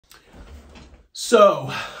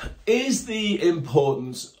So, is the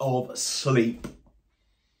importance of sleep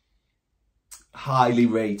highly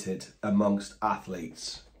rated amongst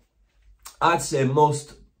athletes? I'd say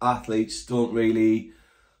most athletes don't really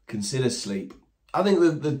consider sleep. I think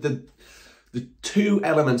the two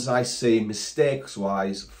elements I see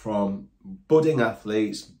mistakes-wise from budding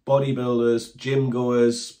athletes, bodybuilders, gym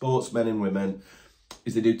goers, sportsmen and women,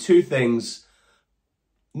 is they do two things,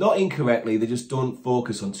 not incorrectly, they just don't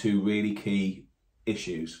focus on two really key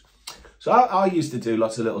issues. So I used to do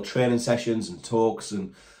lots of little training sessions and talks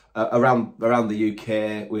and around the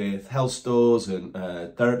UK with health stores and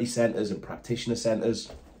therapy centres and practitioner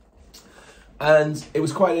centres. And it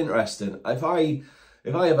was quite interesting. If I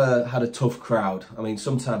ever had a tough crowd, I mean,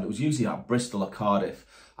 sometimes it was usually at Bristol or Cardiff,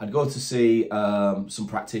 I'd go to see some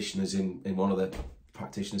practitioners in one of the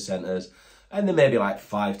practitioner centres, and there may be like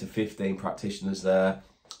 5 to 15 practitioners there,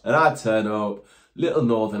 and I'd turn up, little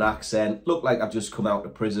northern accent, look like I've just come out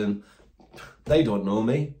of prison. They don't know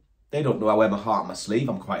me. They don't know I wear my heart on my sleeve.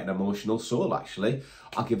 I'm quite an emotional soul, actually.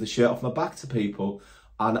 I give the shirt off my back to people,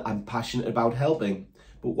 and I'm passionate about helping.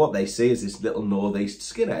 But what they see is this little northeast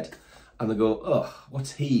skinhead, and they go, oh,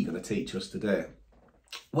 what's he going to teach us today?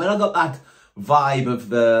 When I got that vibe of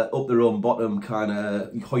the up their own bottom kind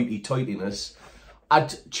of hoity-toityness,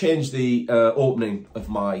 I'd change the opening of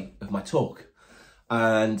my talk.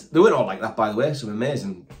 And they weren't all like that, by the way, some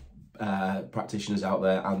amazing practitioners out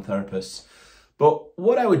there and therapists. But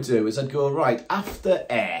what I would do is I'd go, right, after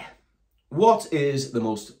air, what is the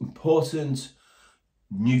most important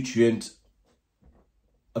nutrient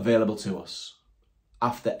available to us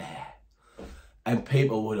after air? And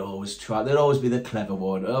people would always try, there'd always be the clever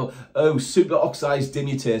one. Oh, superoxide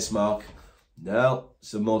dimutase, Mark. No,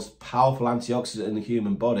 it's the most powerful antioxidant in the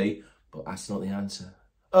human body, but that's not the answer.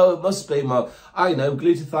 Oh, it must be, Mark. I know,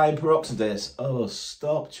 glutathione peroxidase. Oh,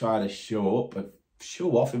 stop trying to show up and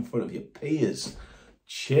show off in front of your peers.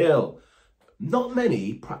 Chill. Not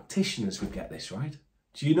many practitioners would get this, right?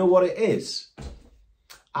 Do you know what it is?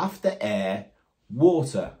 After air,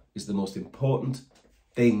 water is the most important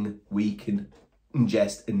thing we can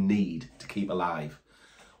ingest and need to keep alive.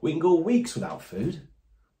 We can go weeks without food.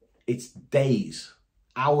 It's days,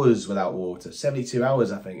 hours without water, 72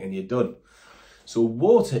 hours, I think, and you're done. So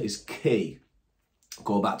water is key.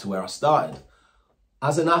 Go back to where I started.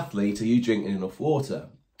 As an athlete, are you drinking enough water?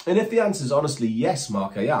 And if the answer is honestly yes,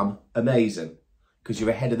 Mark, I am, amazing, because you're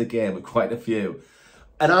ahead of the game with quite a few.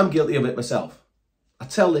 And I'm guilty of it myself. I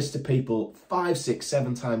tell this to people 5, 6,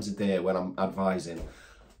 7 times a day when I'm advising,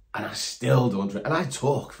 and I still don't drink. And I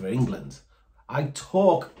talk for England. I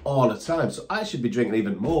talk all the time, so I should be drinking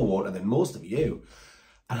even more water than most of you.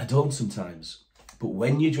 And I don't sometimes. But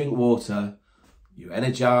when you drink water, you're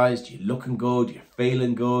energised, you're looking good, you're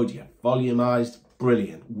feeling good, you're volumised,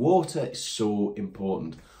 brilliant. Water is so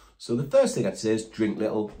important. So the first thing I'd say is drink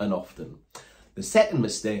little and often. The second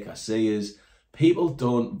mistake I see is people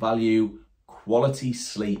don't value quality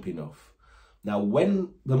sleep enough. Now, when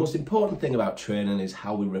the most important thing about training is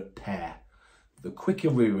how we repair. The quicker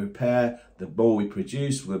we repair, the more we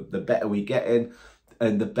produce, the better we get in,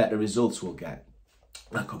 and the better results we'll get.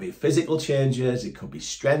 That could be physical changes, it could be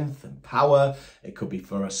strength and power, it could be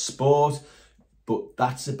for a sport, but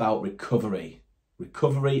that's about recovery.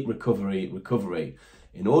 Recovery, recovery, recovery.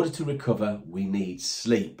 In order to recover, we need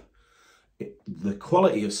sleep. The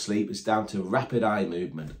quality of sleep is down to rapid eye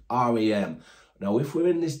movement, REM. Now, if we're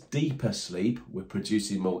in this deeper sleep, we're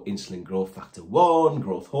producing more insulin growth factor 1,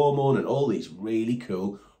 growth hormone, and all these really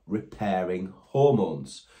cool repairing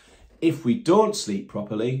hormones. If we don't sleep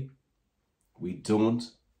properly, we don't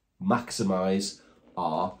maximise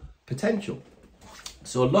our potential.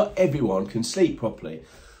 So not everyone can sleep properly.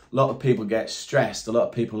 A lot of people get stressed. A lot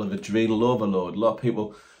of people have adrenal overload. A lot of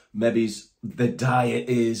people, maybe the diet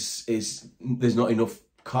is there's not enough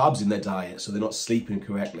carbs in their diet, so they're not sleeping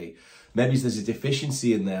correctly. Maybe there's a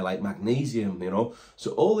deficiency in there, like magnesium, you know.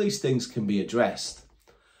 So all these things can be addressed.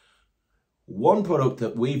 One product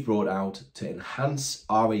that we've brought out to enhance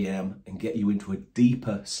REM and get you into a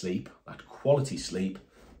deeper sleep, that quality sleep,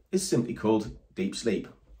 is simply called Deep Sleep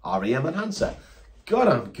REM Enhancer. God,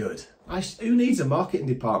 I'm good. Who needs a marketing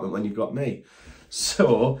department when you've got me?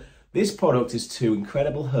 So this product is 2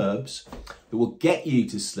 incredible herbs that will get you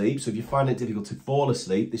to sleep. So if you find it difficult to fall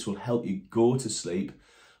asleep, this will help you go to sleep,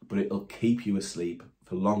 but it'll keep you asleep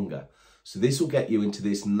for longer. So this will get you into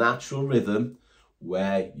this natural rhythm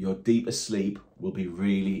where your deeper sleep will be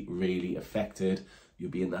really, really affected.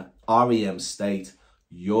 You'll be in that REM state.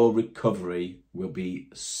 Your recovery will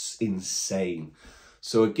be insane.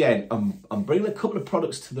 So again, I'm bringing a couple of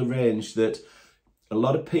products to the range that a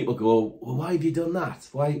lot of people go, well, why have you done that?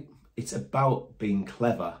 Why? It's about being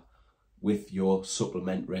clever with your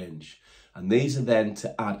supplement range. And these are then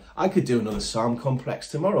to add. I could do another SARM complex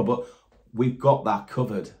tomorrow, but we've got that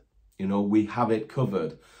covered. You know, we have it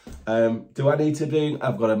covered. Do I need to do?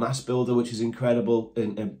 I've got a mass builder, which is incredible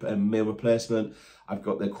in meal replacement. I've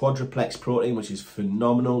got the quadruplex protein, which is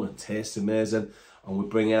phenomenal and tastes amazing. And we're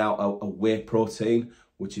bringing out a whey protein,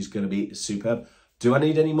 which is going to be superb. Do I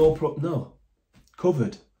need any more? No,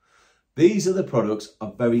 covered. These other products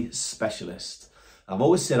are very specialist. I've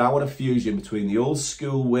always said I want a fusion between the old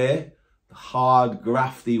school way, the hard,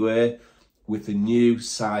 grafty way, with the new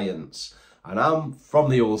science. And I'm from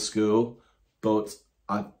the old school, but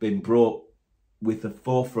I've been brought with the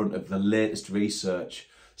forefront of the latest research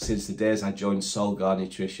since the days I joined Nvrenuf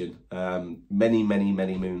Nutrition many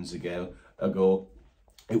moons ago.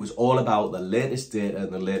 It was all about the latest data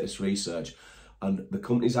and the latest research. And the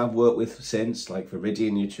companies I've worked with since, like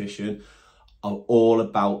Viridian Nutrition, are all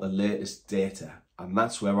about the latest data. And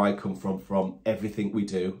that's where I come from everything we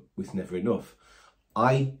do with Nvrenuf.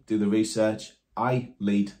 I do the research, I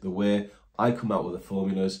lead the way, I come out with the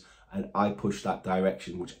formulas, and I push that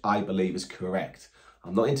direction, which I believe is correct.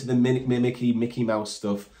 I'm not into the Mickey Mouse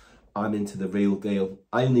stuff. I'm into the real deal.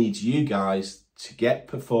 I need you guys to get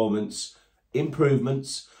performance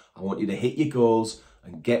improvements. I want you to hit your goals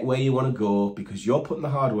and get where you want to go, because you're putting the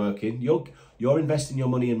hard work in. You're investing your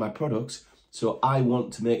money in my products. So I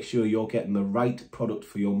want to make sure you're getting the right product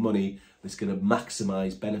for your money that's going to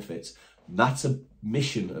maximize benefits. That's a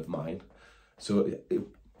mission of mine. So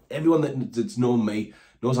everyone that's known me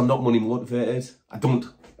knows I'm not money motivated. I'm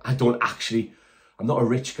not a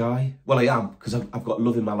rich guy. Well, I am, because I've got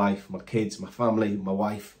love in my life, my kids, my family, my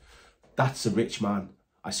wife. That's a rich man.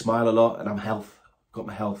 I smile a lot and I'm got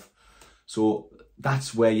my health. So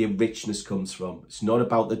that's where your richness comes from. It's not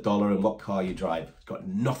about the dollar and what car you drive. It's got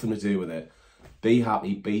nothing to do with it. Be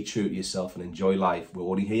happy, be true to yourself and enjoy life. We're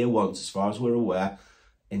only here once, as far as we're aware.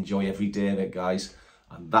 Enjoy every day of it, guys.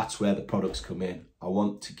 And that's where the products come in. I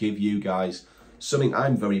want to give you guys something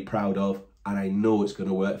I'm very proud of, and I know it's going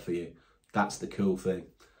to work for you. That's the cool thing.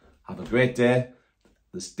 Have a great day.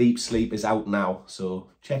 This deep sleep is out now, so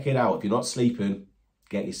check it out. If you're not sleeping,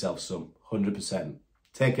 get yourself some, 100%.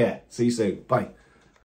 Take care. See you soon. Bye.